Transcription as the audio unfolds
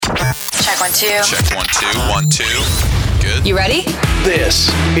Check 1 2. Check 1 2 1 2. Good. You ready? This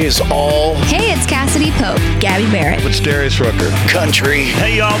is all Hey, it's Cassidy Pope, Gabby Barrett. It's Darius Rucker. country.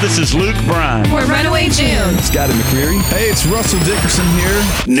 Hey y'all, this is Luke Bryan. We're Runaway June. Scotty McCreery. Hey, it's Russell Dickerson here.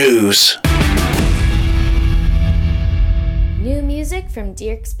 News. New music from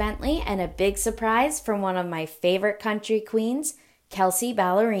Dierks Bentley and a big surprise from one of my favorite country queens, Kelsea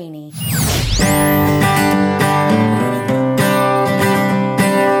Ballerini.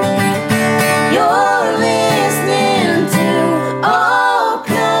 You're listening to All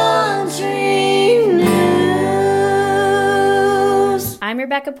Country News. I'm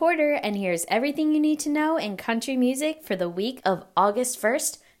Rebecca Porter, and here's everything you need to know in country music for the week of August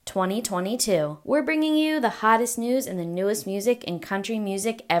 1st, 2022. We're bringing you the hottest news and the newest music in country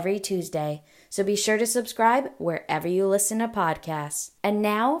music every Tuesday, so be sure to subscribe wherever you listen to podcasts. And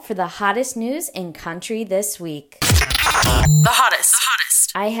now for the hottest news in country this week. The hottest.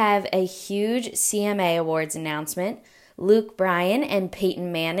 I have a huge CMA Awards announcement. Luke Bryan and Peyton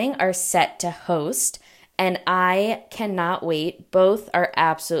Manning are set to host, and I cannot wait. Both are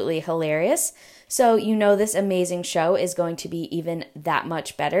absolutely hilarious. So you know this amazing show is going to be even that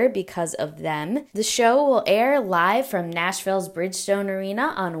much better because of them. The show will air live from Nashville's Bridgestone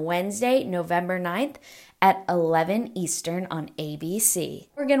Arena on Wednesday, November 9th at 11 Eastern on ABC.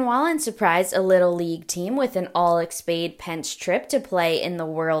 Morgan Wallen surprised a Little League team with an Alex Spade Pence trip to play in the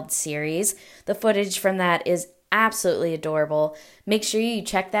World Series. The footage from that is absolutely adorable. Make sure you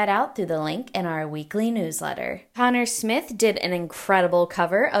check that out through the link in our weekly newsletter. Connor Smith did an incredible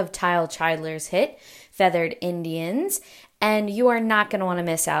cover of Tyle Chidler's hit, Feathered Indians, and you are not going to want to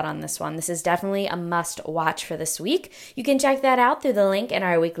miss out on this one. This is definitely a must watch for this week. You can check that out through the link in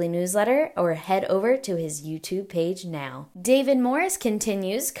our weekly newsletter or head over to his YouTube page now. David Morris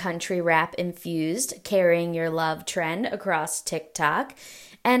continues country rap infused Carrying Your Love trend across TikTok.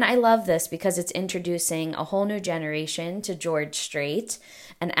 And I love this because it's introducing a whole new generation to George Strait,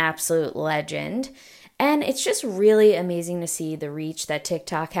 an absolute legend. And it's just really amazing to see the reach that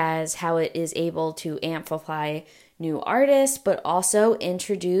TikTok has, how it is able to amplify new artists, but also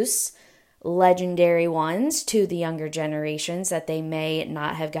introduce legendary ones to the younger generations that they may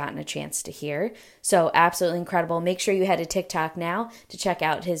not have gotten a chance to hear. So absolutely incredible. Make sure you head to TikTok now to check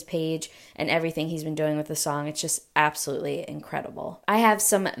out his page and everything he's been doing with the song. It's just absolutely incredible. I have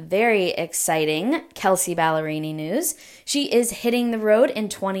some very exciting Kelsea Ballerini news. She is hitting the road in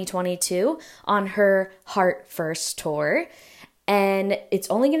 2022 on her Heart First tour. And it's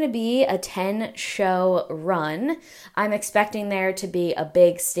only going to be a 10-show run. I'm expecting there to be a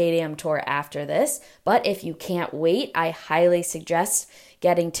big stadium tour after this. But if you can't wait, I highly suggest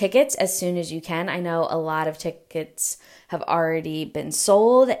getting tickets as soon as you can. I know a lot of tickets have already been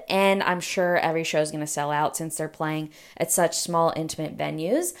sold, and I'm sure every show is going to sell out since they're playing at such small, intimate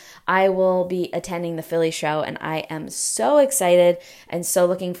venues. I will be attending the Philly show, and I am so excited and so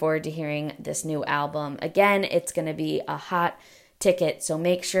looking forward to hearing this new album. Again, it's going to be a hot ticket, so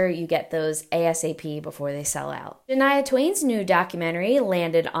make sure you get those ASAP before they sell out. Shania Twain's new documentary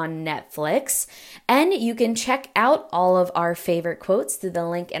landed on Netflix, and you can check out all of our favorite quotes through the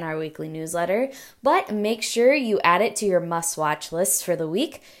link in our weekly newsletter, but make sure you add it to your must-watch lists for the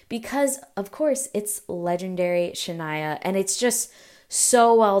week because, of course, it's legendary Shania, and it's just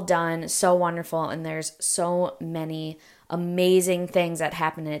so well done, so wonderful, and there's so many amazing things that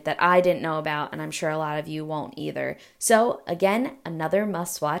happen in it that I didn't know about, and I'm sure a lot of you won't either. So, again, another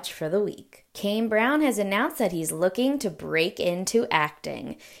must-watch for the week. Kane Brown has announced that he's looking to break into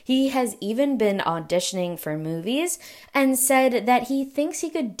acting. He has even been auditioning for movies and said that he thinks he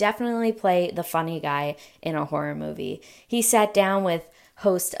could definitely play the funny guy in a horror movie. He sat down with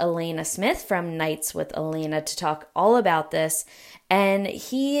host Elena Smith from Nights with Elena to talk all about this, and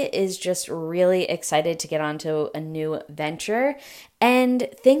he is just really excited to get onto a new venture and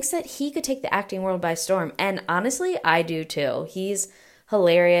thinks that he could take the acting world by storm. And honestly, I do too. He's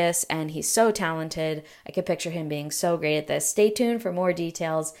hilarious and he's so talented. I could picture him being so great at this. Stay tuned for more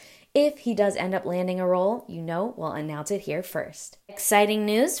details. If he does end up landing a role, you know we'll announce it here first. Exciting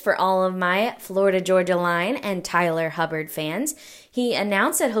news for all of my Florida Georgia Line and Tyler Hubbard fans. He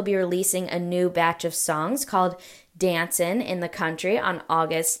announced that he'll be releasing a new batch of songs called Dancin' in the Country on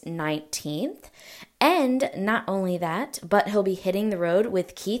August 19th. And not only that, but he'll be hitting the road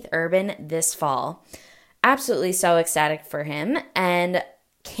with Keith Urban this fall. Absolutely so ecstatic for him and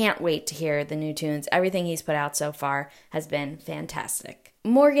can't wait to hear the new tunes. Everything he's put out so far has been fantastic.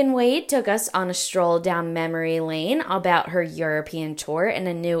 Morgan Wade took us on a stroll down memory lane about her European tour in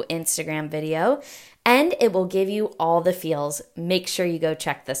a new Instagram video, and it will give you all the feels. Make sure you go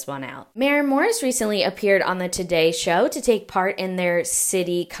check this one out. Maren Morris recently appeared on the Today Show to take part in their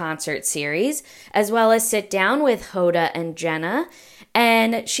City concert series, as well as sit down with Hoda and Jenna.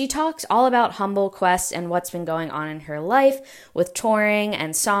 And she talks all about Humble Quest and what's been going on in her life with touring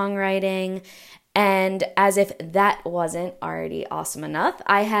and songwriting. And as if that wasn't already awesome enough,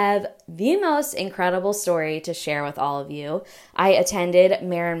 I have the most incredible story to share with all of you. I attended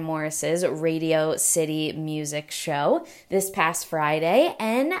Maren Morris's Radio City music show this past Friday,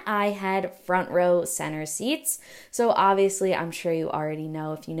 and I had front row center seats. So obviously, I'm sure you already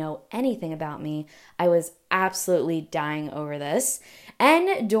know, if you know anything about me, I was absolutely dying over this.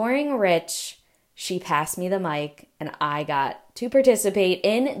 And during Rich, she passed me the mic, and I got to participate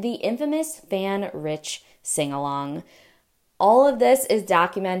in the infamous Fan Rich sing-along. All of this is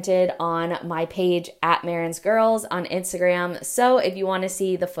documented on my page at Maren's Girls on Instagram, so if you want to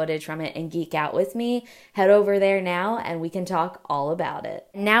see the footage from it and geek out with me, head over there now and we can talk all about it.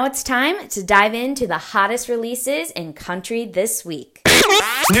 Now it's time to dive into the hottest releases in country this week.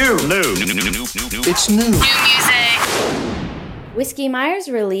 New. It's new. New music. Whiskey Myers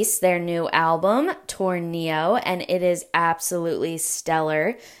released their new album, Torneo, and it is absolutely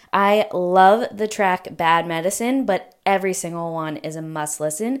stellar. I love the track Bad Medicine, but every single one is a must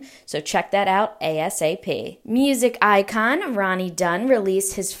listen, so check that out ASAP. Music icon Ronnie Dunn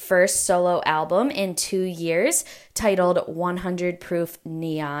released his first solo album in 2 years, titled 100 Proof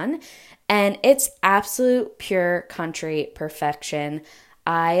Neon, and it's absolute pure country perfection.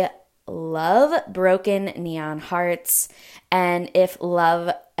 I love Broken Neon Hearts, and If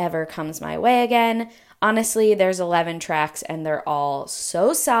Love Ever Comes My Way Again. Honestly, there's 11 tracks and they're all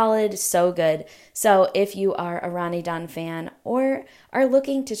so solid, so good. So if you are a Ronnie Dunn fan or are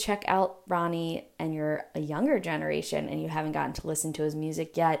looking to check out Ronnie and you're a younger generation and you haven't gotten to listen to his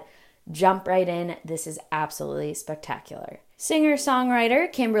music yet, jump right in. This is absolutely spectacular.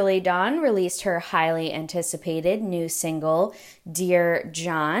 Singer-songwriter Kimberly Dawn released her highly anticipated new single, Dear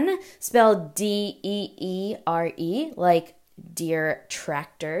John, spelled D-E-E-R-E, like Dear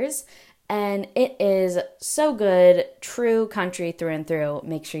Tractors. And it is so good, true country through and through.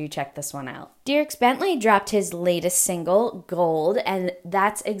 Make sure you check this one out. Dierks Bentley dropped his latest single, Gold, and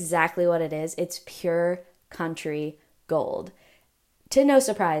that's exactly what it is. It's pure country gold. To no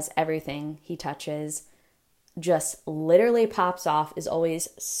surprise, everything he touches just literally pops off, is always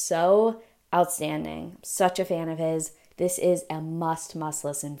so outstanding. Such a fan of his. This is a must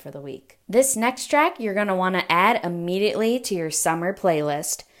listen for the week. This next track you're going to want to add immediately to your summer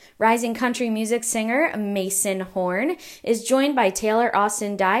playlist. Rising country music singer Mason Horn is joined by Taylor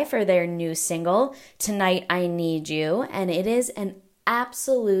Austin Dye for their new single, Tonight I Need You, and it is an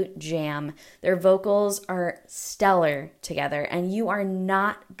absolute jam. Their vocals are stellar together, and you are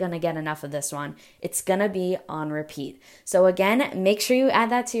not gonna get enough of this one. It's gonna be on repeat. So again, make sure you add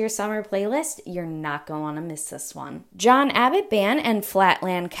that to your summer playlist. You're not gonna wanna miss this one. John Abbott Band and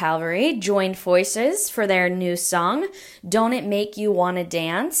Flatland Cavalry joined forces for their new song, Don't It Make You Wanna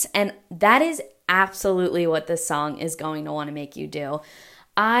Dance? And that is absolutely what this song is going to want to make you do.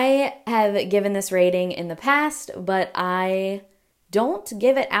 I have given this rating in the past, but I don't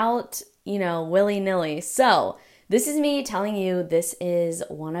give it out, willy-nilly. So this is me telling you this is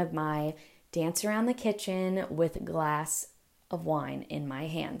one of my dance around the kitchen with a glass of wine in my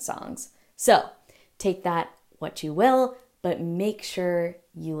hand songs. So take that what you will, but make sure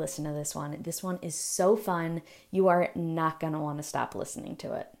you listen to this one. This one is so fun. You are not going to want to stop listening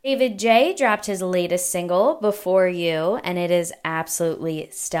to it. David J. dropped his latest single, Before You, and it is absolutely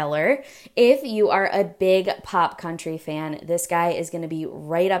stellar. If you are a big pop country fan, this guy is going to be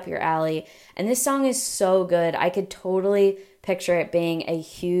right up your alley. And this song is so good. I could totally picture it being a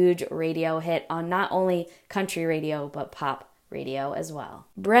huge radio hit on not only country radio, but pop radio as well.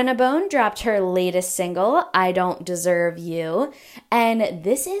 Brenna Bone dropped her latest single, I Don't Deserve You, and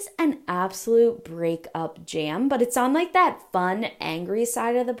this is an absolute breakup jam, but it's on like that fun, angry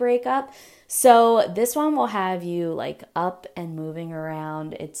side of the breakup. So this one will have you like up and moving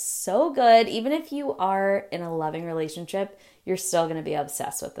around. It's so good. Even if you are in a loving relationship, you're still going to be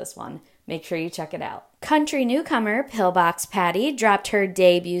obsessed with this one. Make sure you check it out. Country newcomer Pillbox Patty dropped her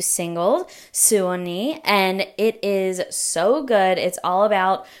debut single, Suoni, and it is so good. It's all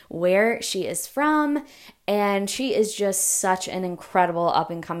about where she is from, and she is just such an incredible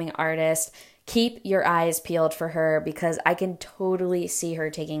up-and-coming artist. keep your eyes peeled for her because I can totally see her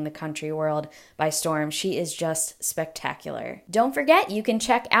taking the country world by storm. She is just spectacular. Don't forget, you can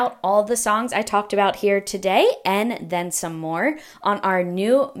check out all the songs I talked about here today and then some more on our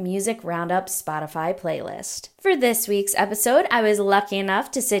new Music Roundup Spotify playlist. For this week's episode, I was lucky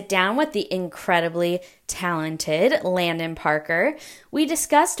enough to sit down with the incredibly talented Landon Parker. We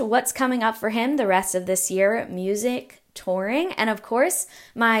discussed what's coming up for him the rest of this year, music, touring, and of course,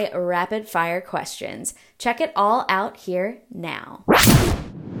 my rapid fire questions. Check it all out here now.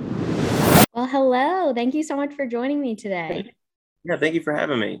 Well, hello. Thank you so much for joining me today. Yeah, thank you for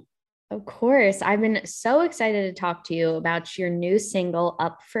having me. Of course. I've been so excited to talk to you about your new single,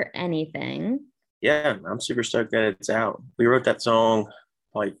 Up for Anything. Yeah, I'm super stoked that it's out. We wrote that song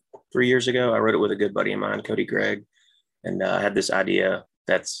like 3 years ago. I wrote it with a good buddy of mine, Cody Gregg, and I had this idea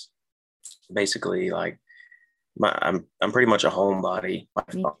that's basically like I'm pretty much a homebody. My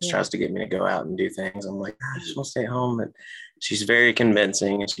boss tries to get me to go out and do things. I'm like, I just want to stay home. And she's very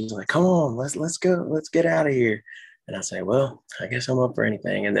convincing. And she's like, come on, let's go. Let's get out of here. And I say, well, I guess I'm up for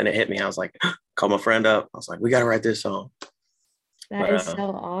anything. And then it hit me. I was like, call my friend up. I was like, we got to write this song. That is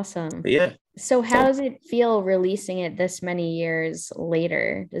so awesome. Yeah. So how does it feel releasing it this many years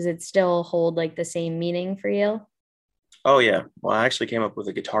later? Does it still hold like the same meaning for you? Oh, yeah. Well, I actually came up with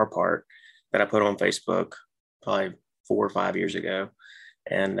a guitar part that I put on Facebook probably 4 or 5 years ago.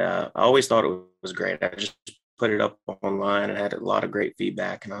 And I always thought it was great. I just put it up online and had a lot of great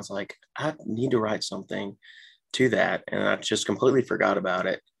feedback. And I was like, I need to write something to that. And I just completely forgot about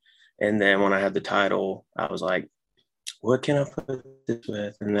it. And then when I had the title, I was like, what can I put this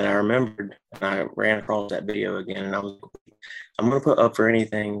with? And then I remembered and I ran across that video again. And I was like, I'm going to put Up for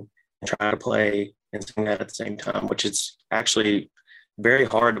Anything and try to play and sing that at the same time, which is actually very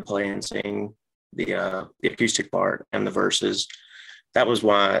hard to play and sing the acoustic part and the verses. That was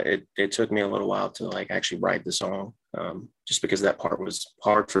why it took me a little while to like actually write the song, just because that part was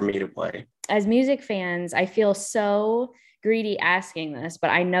hard for me to play. As music fans, I feel so greedy asking this, but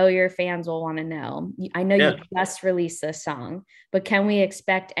I know your fans will want to know. I know you just released this song, but can we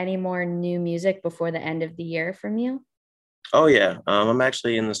expect any more new music before the end of the year from you? Oh yeah. I'm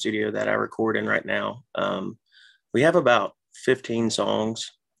actually in the studio that I record in right now. We have about 15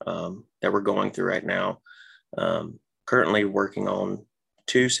 songs that we're going through right now. Currently working on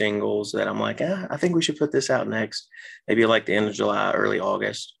 2 singles that I'm like, I think we should put this out next, maybe like the end of July, early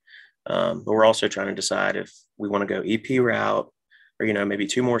August. But we're also trying to decide if we want to go EP route or, maybe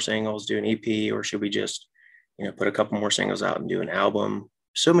 2 more singles, do an EP, or should we just, put a couple more singles out and do an album?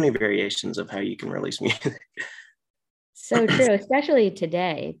 So many variations of how you can release music. So true, especially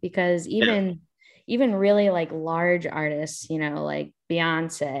today, because even really like large artists, like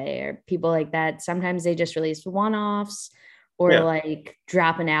Beyonce or people like that, sometimes they just release one-offs or like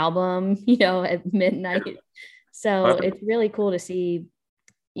drop an album, at midnight. So it's really cool to see,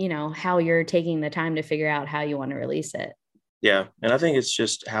 how you're taking the time to figure out how you want to release it. Yeah. And I think it's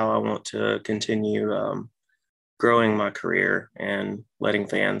just how I want to continue growing my career and letting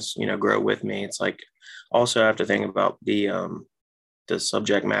fans, grow with me. It's like, also I have to think about the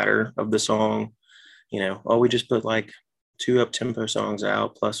subject matter of the song. We just put like 2 up-tempo songs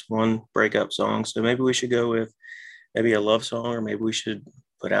out plus 1 breakup song. So maybe we should go with maybe a love song, or maybe we should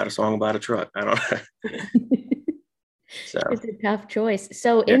put out a song about a truck. I don't know. So it's a tough choice.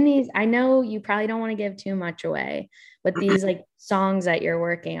 So in these, I know you probably don't want to give too much away, but these like songs that you're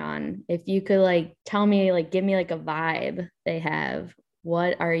working on, if you could like tell me, like give me like a vibe they have,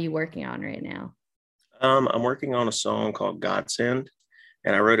 what are you working on right now? I'm working on a song called Godsend,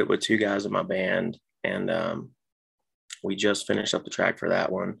 and I wrote it with 2 guys in my band, and we just finished up the track for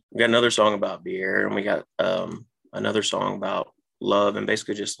that one. We got another song about beer, and we got another song about love and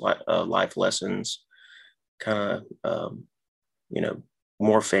basically just life lessons, kind of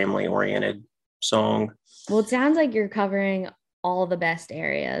more family oriented song. Well, it sounds like you're covering all the best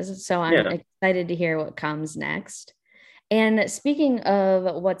areas, so I'm excited to hear what comes next. And speaking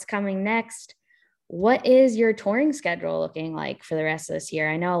of what's coming next, what is your touring schedule looking like for the rest of this year?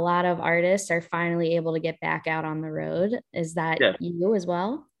 I know a lot of artists are finally able to get back out on the road. Is that you as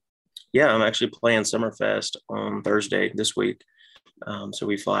well? Yeah, I'm actually playing Summerfest on Thursday this week. So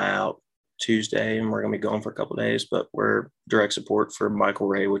we fly out Tuesday and we're going to be gone for a couple of days, but we're direct support for Michael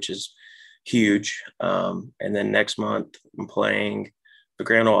Ray, which is huge. And then next month I'm playing the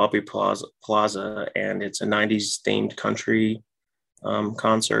Grand Ole Opry Plaza, and it's a 90s themed country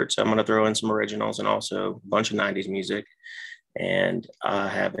concert. So I'm going to throw in some originals and also a bunch of 90s music. And I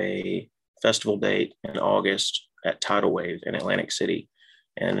have a festival date in August at Tidal Wave in Atlantic City.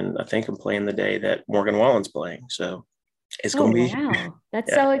 And I think I'm playing the day that Morgan Wallen's playing. So It's Oh, gonna be wow. That's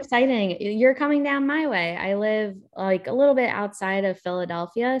yeah. so exciting. You're coming down my way. I live like a little bit outside of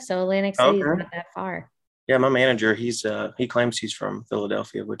Philadelphia, so Atlantic City is Okay. not that far. Yeah, my manager, he claims he's from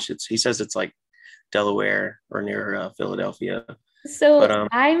Philadelphia, which he says it's like Delaware or near Philadelphia. But So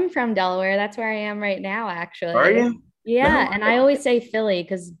I'm from Delaware. That's where I am right now, are actually. you? Yeah, No. and I always say Philly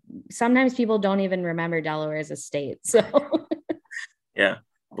because sometimes people don't even remember Delaware as a state. So Yeah.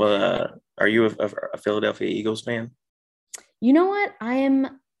 Well, are you a Philadelphia Eagles fan? you know what?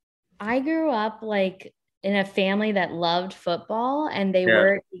 I grew up like in a family that loved football and they Yeah.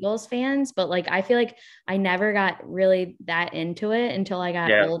 were Eagles fans, but like I feel like I never got really that into it until I got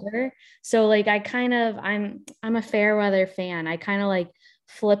Yeah. older. So like I'm a fair weather fan. I kind of like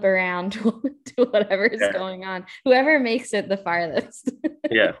flip around to whatever is Yeah. going on. Whoever makes it the farthest.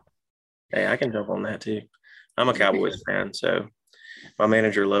 Yeah. Hey, I can jump on that too. I'm a Cowboys fan, so my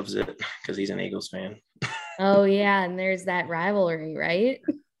manager loves it because he's an Eagles fan. Oh yeah, and there's that rivalry, right?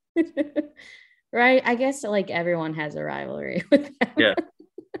 Right. I guess like everyone has a rivalry with them. Yeah.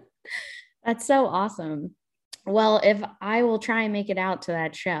 That's so awesome. Well, if I will try and make it out to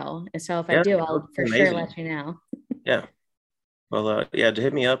that show. So if I Yeah, do, that I'll would be for sure amazing. let you know. Yeah. Well, yeah, to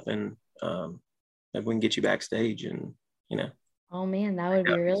hit me up and maybe we can get you backstage and Oh man, that would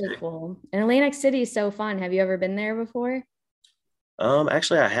be Yeah, really sick. cool. And Atlantic City is so fun. Have you ever been there before?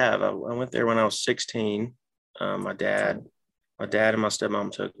 Actually I have. I went there when I was 16. My dad and my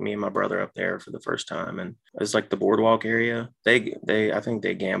stepmom took me and my brother up there for the first time, and it's like the boardwalk area. I think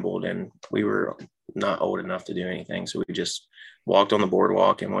they gambled, and we were not old enough to do anything, so we just walked on the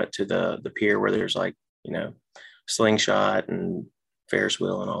boardwalk and went to the pier where there's like slingshot and Ferris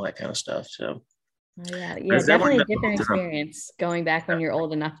wheel and all that kind of stuff. So Oh, yeah. it's Definitely a been different a long time. experience going back when you're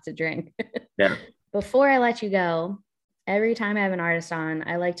old enough to drink. Yeah. Before I let you go, every time I have an artist on,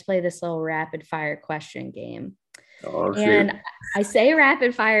 I like to play this little rapid fire question game. Oh, shoot. And I say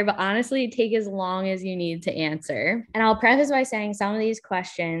rapid fire, but honestly, take as long as you need to answer. And I'll preface by saying some of these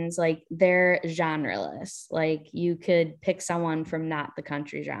questions, like they're genreless. Like you could pick someone from not the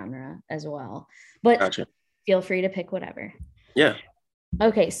country genre as well. But Gotcha. feel free to pick whatever. Yeah.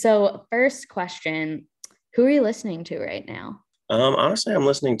 Okay, so first question, who are you listening to right now? Honestly, I'm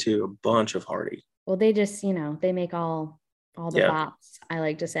listening to a bunch of Hardy. Well, they just, they make all the Yeah. bops, I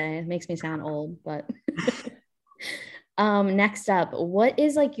like to say. It makes me sound old, but next up, what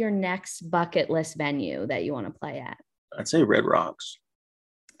is like your next bucket list venue that you want to play at? I'd say Red Rocks.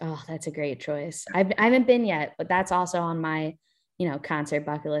 Oh, that's a great choice. I haven't been yet, but that's also on my, concert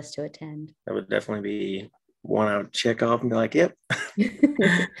bucket list to attend. That would definitely be one I would check off and be like, yep.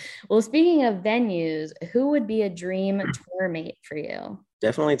 Well, speaking of venues, who would be a dream tour mate for you?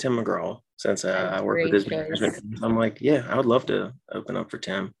 Definitely Tim McGraw, since That's I a work with great his choice. management. I'm like, yeah, I would love to open up for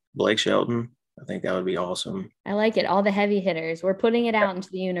Tim. Blake Shelton, I think that would be awesome. I like it. All the heavy hitters. We're putting it out into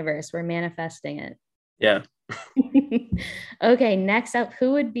the universe. We're manifesting it. Yeah. Okay, next up,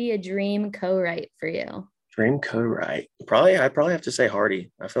 who would be a dream co-write for you? Dream co-write. I'd probably have to say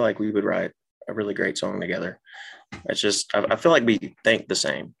Hardy. I feel like we would write a really great song together. It's just, I feel like we think the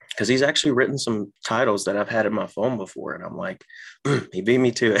same because he's actually written some titles that I've had in my phone before. And I'm like, he beat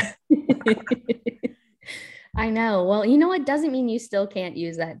me to it. I know. Well, you know what? Doesn't mean you still can't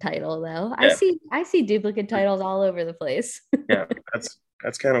use that title though. Yeah. I see duplicate titles all over the place. Yeah,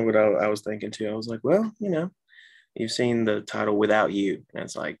 that's kind of what I was thinking too. I was like, well, you've seen the title Without You. And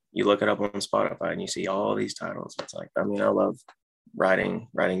it's like, you look it up on Spotify and you see all these titles. It's like, I love writing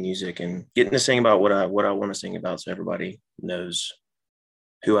music and getting to sing about what I want to sing about. So everybody knows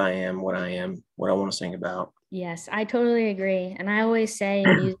who I am, what I want to sing about. Yes, I totally agree. And I always say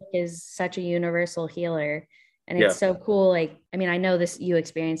music is such a universal healer. And it's so cool. Like, I know you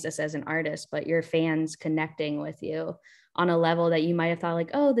experienced this as an artist, but your fans connecting with you on a level that you might have thought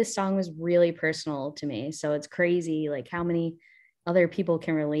like, oh, this song was really personal to me. So it's crazy like how many other people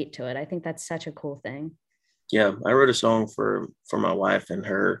can relate to it. I think that's such a cool thing. Yeah, I wrote a song for my wife and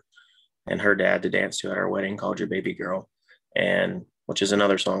her dad to dance to at our wedding called Your Baby Girl, and which is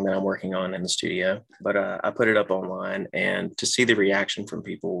another song that I'm working on in the studio. But I put it up online, and to see the reaction from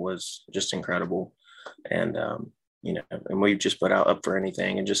people was just incredible. And and we just put out Up for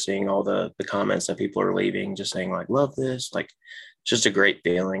Anything, and just seeing all the comments that people are leaving, just saying like, love this, like it's just a great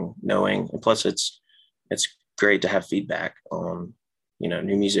feeling knowing. And plus it's great to have feedback on,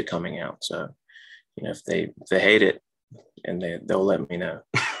 new music coming out. So, if they hate it, and they'll let me know.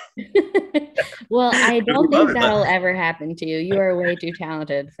 Well, I don't think that'll ever happen to you. You are way too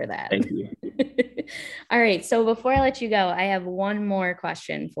talented for that. Thank you. All right. So before I let you go, I have one more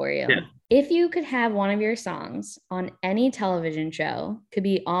question for you. Yeah. If you could have one of your songs on any television show, could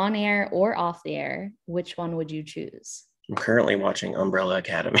be on air or off the air, which one would you choose? I'm currently watching Umbrella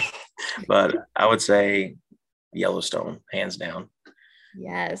Academy, but I would say Yellowstone, hands down.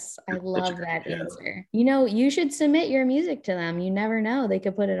 Yes, I love that answer. You know, you should submit your music to them. You never know. They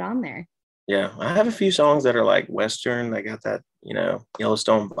could put it on there. Yeah, I have a few songs that are like Western. They got that,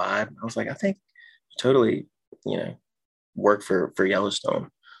 Yellowstone vibe. I was like, I think totally, work for Yellowstone.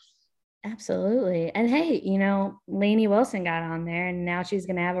 Absolutely. And hey, Lainey Wilson got on there and now she's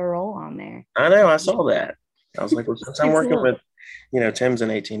going to have a role on there. I know. I saw that. I was like, well, since I'm working with, Tim's in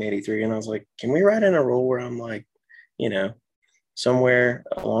 1883, and I was like, can we write in a role where I'm like, somewhere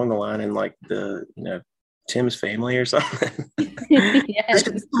along the line in like the, Tim's family or something? Yes. Just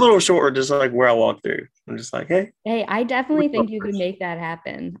a little short, just like where I walk through. I'm just like, hey, I definitely think you could make that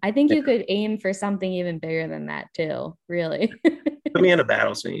happen. I think you could aim for something even bigger than that too, really. Put me in a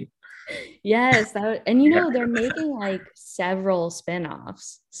battle scene. Yes. They're making like several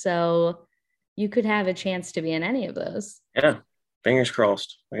spinoffs. So you could have a chance to be in any of those. Yeah. Fingers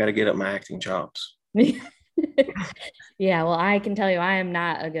crossed. I got to get up my acting chops. Yeah, well, I can tell you I am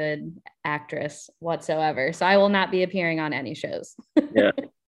not a good actress whatsoever, so I will not be appearing on any shows. Yeah.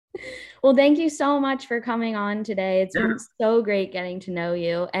 Well, thank you so much for coming on today. It's been so great getting to know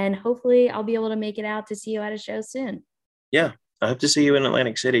you, and hopefully I'll be able to make it out to see you at a show soon. Yeah, I hope to see you in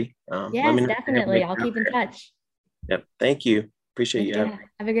Atlantic City. Yes, definitely. I'll keep in touch. Yep. Thank you. Appreciate you.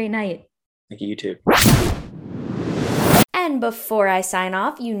 Have a great night. Thank you. You too. And before I sign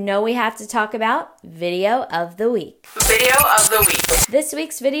off, we have to talk about Video of the Week. Video of the Week. This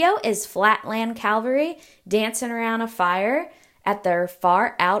week's video is Flatland Cavalry dancing around a fire at their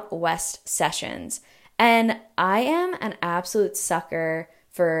Far Out West sessions. And I am an absolute sucker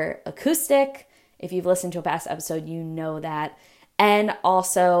for acoustic. If you've listened to a past episode, you know that. And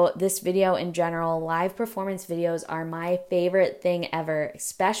also this video in general, live performance videos are my favorite thing ever,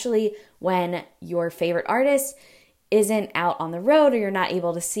 especially when your favorite artist isn't out on the road or you're not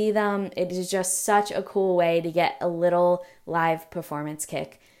able to see them. It is just such a cool way to get a little live performance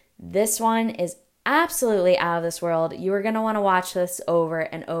kick. This one is absolutely out of this world. You are going to want to watch this over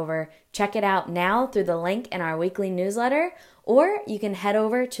and over. Check it out now through the link in our weekly newsletter, or you can head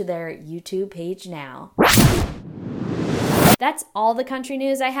over to their YouTube page now. That's all the country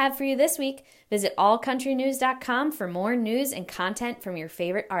news I have for you this week. Visit allcountrynews.com for more news and content from your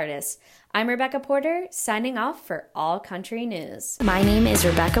favorite artists. I'm Rebecca Porter, signing off for All Country News. My name is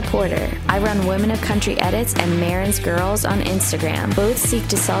Rebecca Porter. I run Women of Country Edits and Marin's Girls on Instagram. Both seek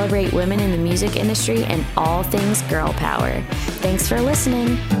to celebrate women in the music industry and all things girl power. Thanks for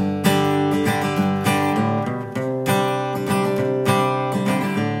listening.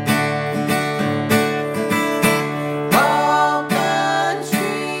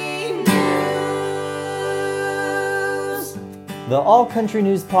 The All Country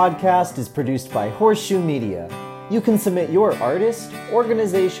News podcast is produced by Horseshoe Media. You can submit your artist,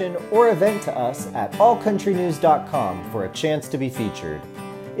 organization, or event to us at allcountrynews.com for a chance to be featured.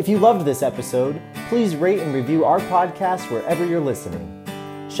 If you loved this episode, please rate and review our podcast wherever you're listening.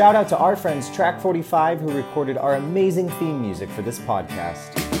 Shout out to our friends Track 45 who recorded our amazing theme music for this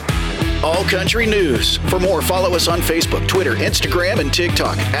podcast. All Country News. For more, follow us on Facebook, Twitter, Instagram, and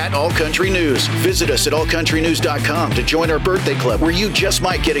TikTok at All Country News. Visit us at allcountrynews.com to join our birthday club, where you just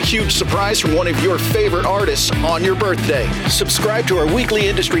might get a huge surprise from one of your favorite artists on your birthday. Subscribe to our weekly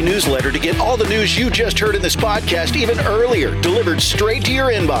industry newsletter to get all the news you just heard in this podcast even earlier, delivered straight to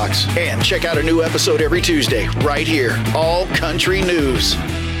your inbox. And check out a new episode every Tuesday, right here, All Country News.